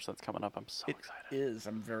speaking of which, that's coming up. I'm so it excited. is.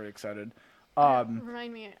 I'm very excited.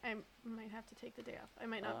 Remind me, I might have to take the day off. I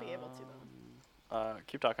might not be able to though.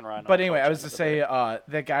 Keep talking, Ryan. But I'll anyway, touch I was on to it a say bit.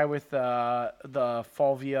 that guy with the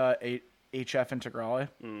Fulvia HF Integrale,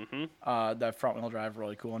 that front wheel drive,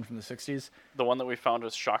 really cool one from the '60s. The one that we found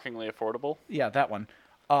was shockingly affordable. Yeah, that one.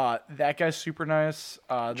 That guy's super nice.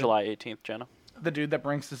 July 18th, Jenna. The dude that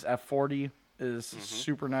brings this F40 is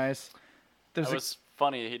super nice. There's It was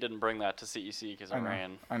funny he didn't bring that to CEC because I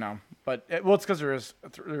ran. I know, but it's because there is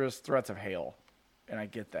threats of hail, and I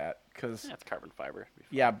get that because Yeah, it's carbon fiber. It'd be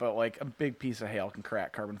fine. yeah, but like a big piece of hail can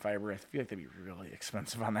crack carbon fiber. I feel like that'd be really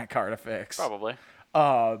expensive on that car to fix. Probably.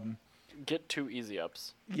 Get 2 easy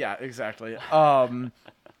ups. Yeah, exactly.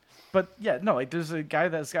 But yeah, no, like there's a guy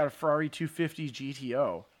that's got a Ferrari 250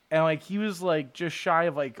 GTO, and like he was like just shy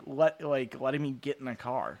of letting me get in the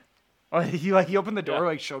car. He opened the door, Yeah.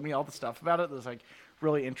 like showed me all the stuff about it that was like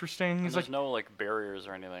really interesting. And He's there's like, no like barriers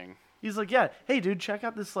or anything. He's like, yeah, hey dude, check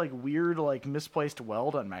out this like weird like misplaced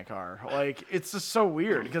weld on my car. Like it's just so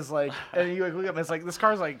weird because like, and you like look up, and it's like this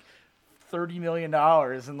car's like $30 million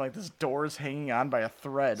and like this door's hanging on by a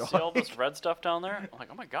thread. See all Like, this red stuff down there? I'm like,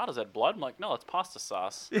 oh my god, is that blood? I'm like, no, it's pasta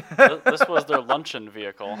sauce. This was their luncheon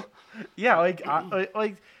vehicle. yeah,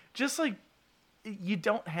 like just like you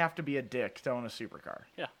don't have to be a dick to own a supercar.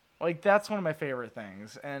 Yeah. Like that's one of my favorite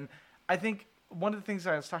things, and I think one of the things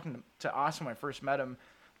I was talking to Austin when I first met him,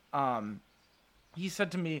 he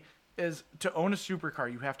said to me is to own a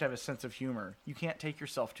supercar you have to have a sense of humor. You can't take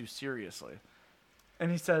yourself too seriously,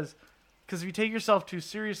 and he says because if you take yourself too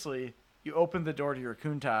seriously, you open the door to your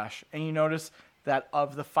Countach and you notice that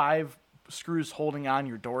of the 5 screws holding on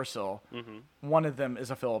your door sill, one of them is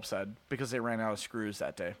a Phillips head because they ran out of screws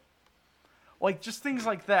that day. Like just things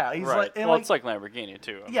like that. He's Right. like, and Well, like, it's like Lamborghini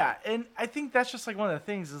too. I mean, yeah, and I think that's just like one of the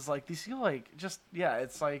things is like these feel like just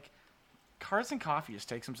it's like Cars and Coffee just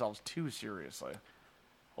takes themselves too seriously.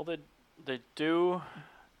 Well, they do.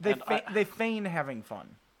 They And they feign having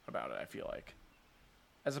fun about it. I feel like,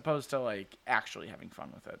 as opposed to like actually having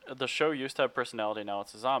fun with it. The show used to have personality. Now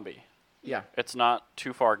it's a zombie. Yeah, It's not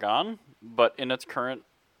too far gone, but in its current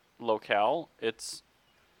locale, it's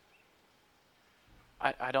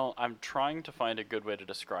I'm trying to find a good way to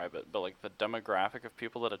describe it, but like the demographic of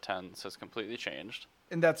people that attends has completely changed.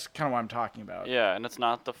 And that's kind of what I'm talking about. Yeah, and it's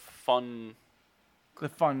not the fun The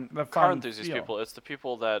fun car enthusiast feel. people. It's the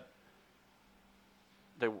people that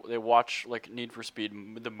they watch like Need for Speed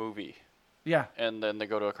the movie, Yeah. and then they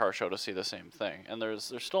go to a car show to see the same thing. And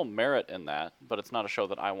there's still merit in that, but it's not a show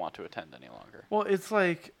that I want to attend any longer. Well, it's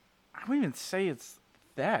like I wouldn't even say it's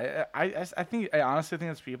that. I honestly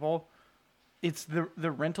think it's people. It's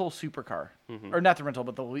the rental supercar, or not the rental,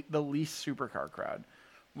 but the lease supercar crowd,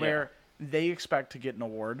 where they expect to get an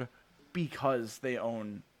award because they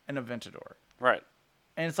own an Aventador. Right.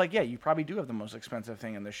 And it's like, yeah, you probably do have the most expensive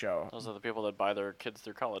thing in the show. Those are the people that buy their kids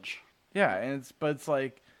through college. Yeah, and it's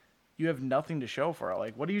like you have nothing to show for it.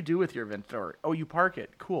 Like, what do you do with your Aventador? Oh, you park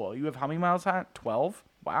it. Cool. You have how many miles on it? 12?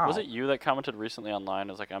 Wow. Was it you that commented recently online?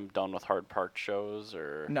 It was like, I'm done with hard parked shows,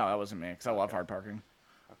 or No, that wasn't me because I love hard parking.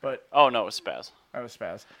 But oh no, it was Spaz. I was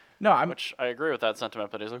spaz. No, I'm. Which I agree with that sentiment,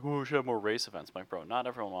 but he's like, oh, we should have more race events. I'm like, bro, not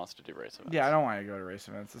everyone wants to do race events. Yeah, I don't want to go to race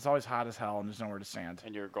events. It's always hot as hell and there's nowhere to stand.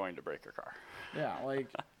 And you're going to break your car. Yeah, like.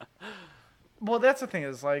 Well, that's the thing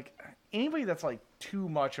is like anybody that's like too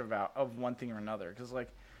much of one thing or another, because like,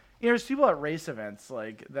 you know, there's people at race events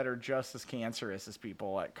like that are just as cancerous as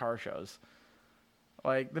people at car shows.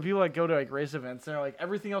 Like the people that go to like race events, they're like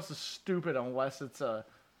everything else is stupid unless it's a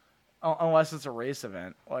race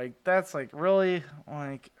event. Like that's like really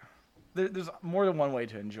like there's more than one way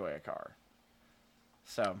to enjoy a car.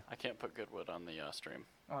 So. I can't put Goodwood on the stream.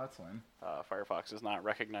 Oh, that's lame. Firefox is not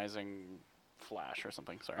recognizing Flash or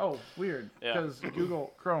something. Sorry. Oh, weird. Yeah. Because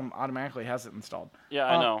Google Chrome automatically has it installed. Yeah,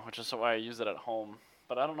 I know, which is why I use it at home.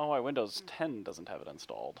 But I don't know why Windows 10 doesn't have it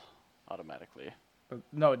installed automatically. But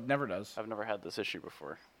no, it never does. I've never had this issue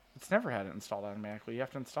before. It's never had it installed automatically. You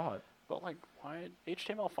have to install it. But like, why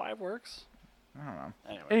HTML5 works? I don't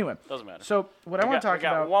know. Anyway, doesn't matter. So what I want to talk we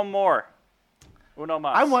got about. one more. Uno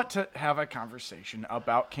mas. I want to have a conversation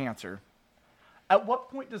about cancer. At what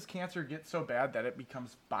point does cancer get so bad that it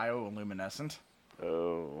becomes bioluminescent?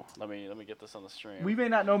 Oh, let me get this on the stream. We may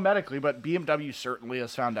not know medically, but BMW certainly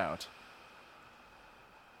has found out.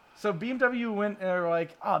 So BMW went and they're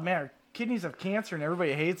like, oh man, our kidneys have cancer and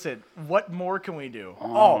everybody hates it. What more can we do?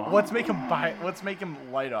 Oh, let's make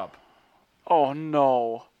them light up. Oh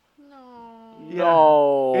no. No. Yeah.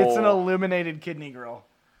 No. It's an illuminated kidney grill.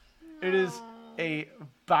 It is a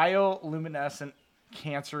bioluminescent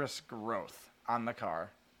cancerous growth on the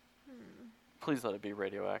car. Please let it be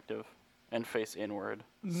radioactive and face inward.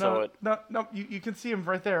 No, you can see them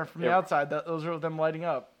right there from the Yep. outside. Those are them lighting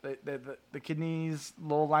up. The kidneys,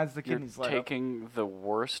 little lines of the You're kidneys light up. taking the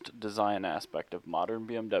worst design aspect of modern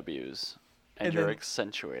BMWs and And you're then-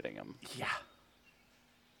 accentuating them. Yeah.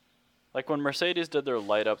 Like when Mercedes did their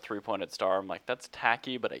light up 3-pointed star, I'm like, that's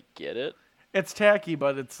tacky, but I get it. It's tacky,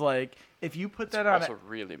 but it's like if you put that on Also it.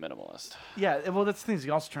 really minimalist. Yeah, well, that's the thing.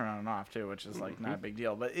 You also turn on and off too, which is like not a big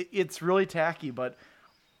deal. But it's really tacky, but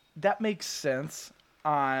that makes sense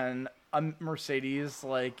on a Mercedes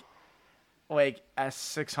like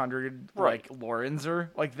S600 Right. like Lorenzer.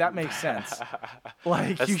 Like that makes sense.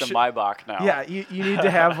 Like That's you the should, Maybach now. Yeah, you need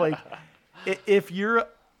to have like if you're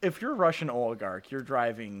a Russian oligarch, you're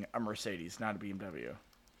driving a Mercedes, not a BMW.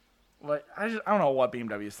 Like I don't know what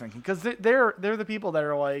BMW is thinking because they're the people that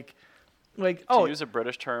are like To use a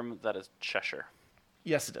British term, that is Cheshire.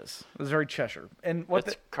 yes it is. It's very Cheshire. And what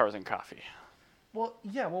It's cars and coffee. well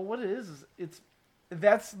yeah well what it is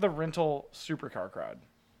that's the rental supercar crowd.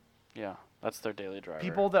 Yeah, that's their daily driver.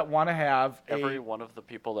 People that want to have Every one of the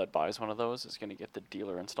people that buys one of those is going to get the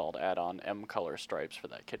dealer installed add-on M color stripes for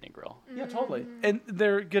that kidney grill. yeah totally and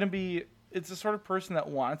they're gonna be. It's the sort of person that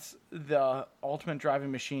wants the ultimate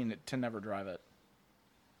driving machine to never drive it.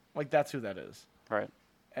 Like, that's who that is. Right.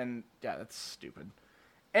 And, yeah, that's stupid.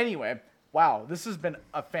 Anyway, wow, this has been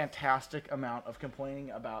a fantastic amount of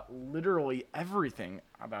complaining about literally everything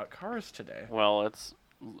about cars today. Well, it's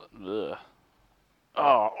ugh.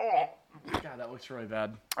 God, that looks really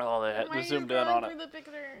bad. Oh, Why are they you zoomed in going on through it. the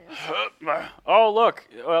pictures? Oh, look.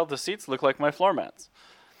 Well, the seats look like my floor mats.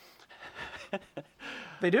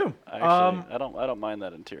 They do. Actually, I don't mind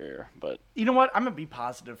that interior, but You know what? I'm going to be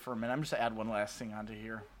positive for a minute. I'm just going to add one last thing onto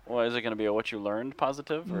here. well, is it going to be a what you learned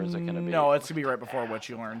positive, or is it going to be? No, it's going to be right before what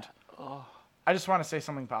you learned. I just want to say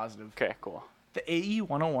something positive. Okay, cool. The AE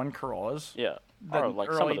 101 Corollas, Yeah, The or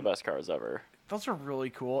like some early- of the best cars ever. those are really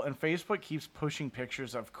cool. And Facebook keeps pushing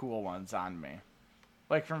pictures of cool ones on me.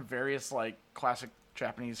 Like from various like classic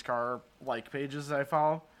Japanese car like pages that I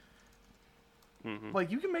follow. Mm-hmm. Like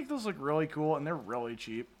you can make those look really cool and they're really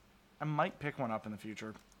cheap. I might pick one up in the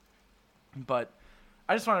future. But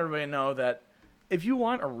I just want everybody to know that if you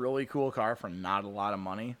want a really cool car for not a lot of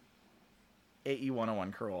money, AE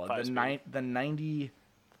 101 Corolla, the 93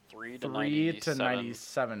 3 to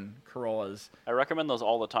 97 Corollas. I recommend those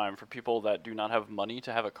all the time for people that do not have money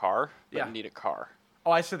to have a car, but Yeah. need a car.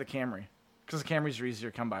 Oh, I said the Camry, because the Camrys are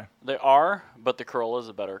easier to come by. They are, but the Corolla is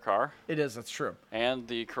a better car. It is, that's true. And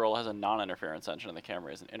the Corolla has a non-interference engine, and the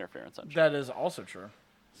Camry is an interference engine. That is also true.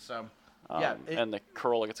 So, yeah. And the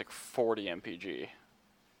Corolla gets like 40 mpg.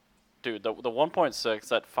 Dude, the 1.6,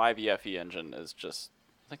 that 5EFE engine is just...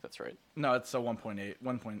 I think that's right. No, it's a 1.8.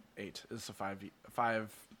 1.8 is a 5A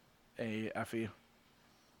FE.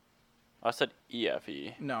 I said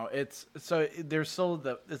EFE. No, there's still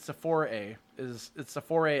it's the 4A it's the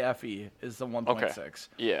 4A FE is the 1.6.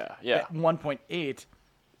 Okay. Yeah. 1.8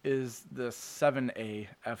 is the 7A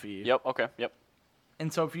FE. Yep, okay, yep.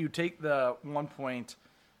 And so if you take the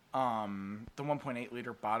 1.8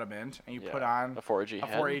 liter bottom end and you put on a 4AG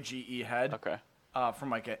head. 4AGE head. Okay. From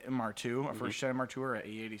like an MR2, a first gen MR2 or an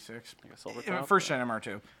A86. Like a silver top? First gen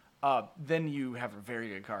MR2. Then you have a very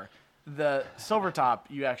good car. The silver top,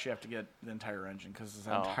 you actually have to get the entire engine because it's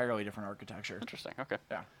an entirely different architecture. Interesting, okay.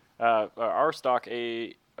 Yeah. Our stock AW11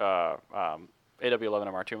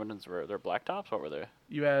 MR2 engines, they're black tops? What were they?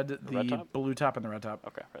 You had the red top? blue top and the red top.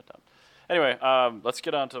 Okay, red top. Anyway, let's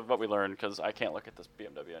get on to what we learned because I can't look at this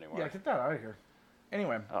BMW anymore. Yeah, get that out of here.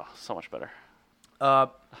 Anyway. Oh, so much better.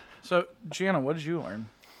 So, Gianna, what did you learn?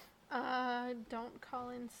 Don't call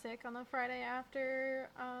in sick on the Friday after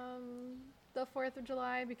the 4th of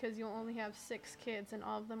July because you'll only have 6 kids and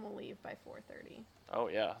all of them will leave by 4:30. Oh,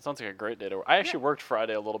 yeah. Sounds like a great day to work. I actually worked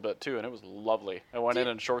Friday a little bit, too, and it was lovely. I went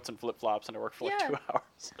in shorts and flip-flops, and I worked for like 2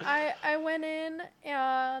 hours. I went in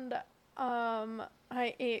and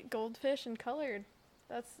I ate goldfish and colored.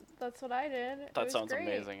 That's what I did. That sounds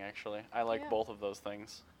amazing, actually. I like both of those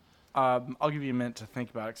things. I'll give you a minute to think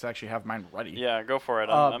about it because I actually have mine ready. Yeah, go for it.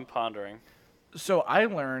 I'm pondering. So I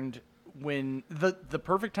learned when the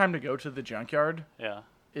perfect time to go to the junkyard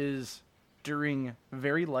is during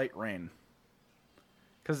very light rain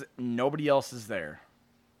because nobody else is there.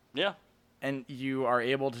 Yeah. And you are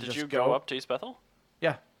able to Did just you go up to East Bethel?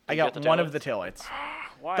 Yeah. I got one of the taillights.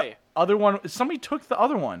 Why? The other one, somebody took the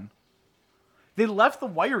other one. They left the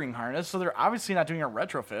wiring harness, so they're obviously not doing a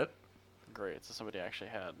retrofit. Great. So somebody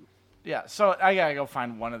actually had... Yeah, so I gotta go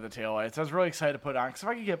find one of the taillights. I was really excited to put on, because if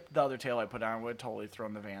I could get the other taillight put on, I would have totally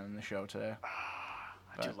thrown the van in the show today.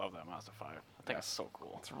 I do love that Mazda 5. I think it's so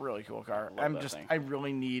cool. It's a really cool car. I love that thing. I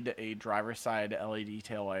really need a driver's side LED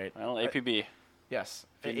taillight. Well, APB. Yes.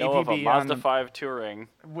 If you know of a Mazda 5 Touring...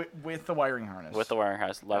 With the wiring harness. With the wiring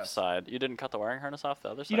harness, left side. You didn't cut the wiring harness off the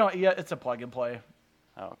other side? You know, yeah, it's a plug and play.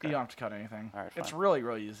 Oh, okay. You don't have to cut anything. All right, it's fine. really,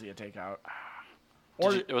 really easy to take out.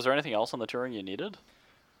 Was there anything else on the Touring you needed?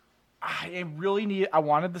 I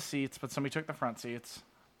wanted the seats, but somebody took the front seats.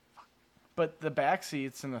 But the back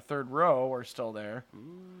seats in the third row are still there.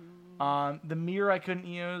 The mirror I couldn't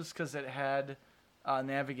use because it had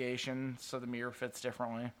navigation, so the mirror fits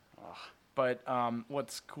differently. Ugh. But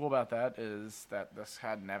what's cool about that is that this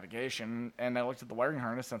had navigation, and I looked at the wiring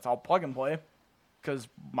harness, and it's all plug and play. Because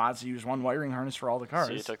Mazda used one wiring harness for all the cars.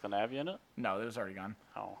 So you took the nav unit? No, it was already gone.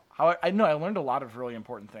 Oh. I learned a lot of really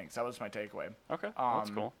important things. That was my takeaway. Okay, that's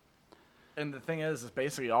cool. And the thing is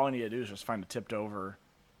basically all I need to do is just find a tipped over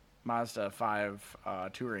Mazda 5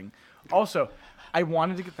 Touring. Also, I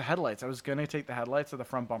wanted to get the headlights. I was going to take the headlights, so the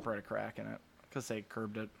front bumper had a crack in it because they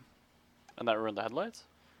curbed it. And that ruined the headlights?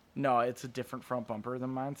 No, it's a different front bumper than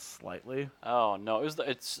mine, slightly. Oh, no.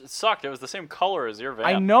 It sucked. It was the same color as your van.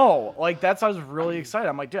 I know. Like, I was really excited.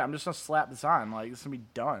 I'm like, dude, I'm just going to slap this on. Like, this is going to be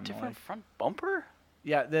done. Different front bumper?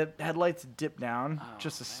 Yeah, the headlights dip down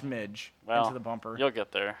just a smidge into the bumper. You'll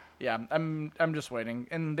get there. Yeah, I'm just waiting.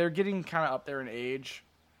 And they're getting kind of up there in age.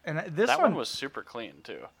 And this one was super clean,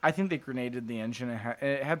 too. I think they grenaded the engine.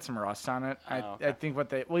 It had some rust on it. Okay. I think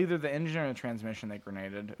either the engine or the transmission they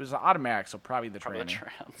grenaded. It was an automatic, so probably the Probably tranny.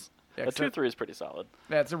 the trans. Yeah, the 2.3 is pretty solid.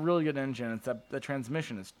 Yeah, it's a really good engine. It's the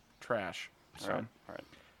transmission is trash. So. All right.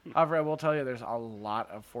 However, I will tell you there's a lot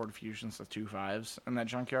of Ford Fusions with 2.5s in that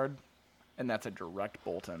junkyard, and that's a direct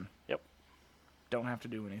bolt-in. Yep. Don't have to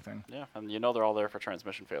do anything. Yeah, and they're all there for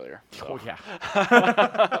transmission failure. So. Oh, yeah. All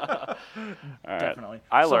right. Definitely.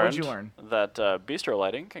 I So learned what'd you learn? that bistro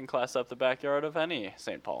lighting can class up the backyard of any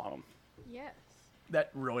St. Paul home. Yes. That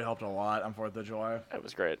really helped a lot on 4th of July. It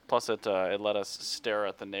was great. Plus, it let us stare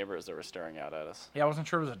at the neighbors that were staring out at us. Yeah, I wasn't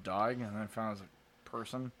sure it was a dog, and then I found it was a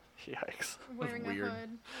person. Yikes. Wearing a weird. hood.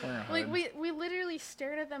 Wearing a Like hood. we literally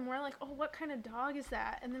stared at them. We're like, oh, what kind of dog is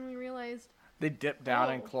that? And then we realized, They dip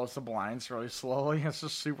down and Oh. close the blinds really slowly. It's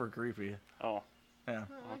just super creepy. Oh. Yeah.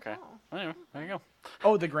 Oh, Okay. cool. Anyway, there you go.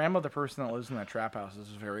 Oh, the grandma of the person that lives in that trap house is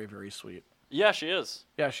very, very sweet. Yeah, she is.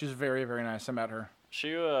 Yeah, she's very, very nice. I met her.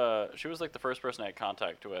 She was like the first person I had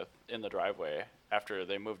contact with in the driveway after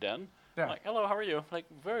they moved in. Yeah. I'm like, hello, how are you? Like,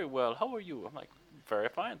 very well. How are you? I'm like, very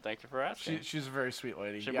fine. Thank you for asking. She's a very sweet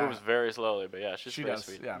lady. She yeah. moves very slowly, but yeah, she's She very does.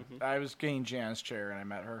 sweet. Yeah. Mhm. I was getting Jan's chair and I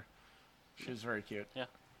met her. She was very cute. Yeah.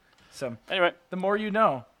 So Anyway, the more you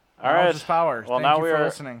know. all Knowledge right. is power. Well, Thank now you we for are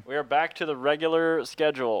listening. we are back to the regular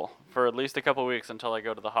schedule for at least a couple weeks until I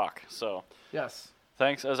go to the Hawk. So, Yes.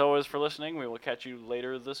 thanks as always for listening. We will catch you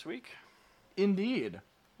later this week. Indeed.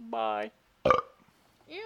 Bye.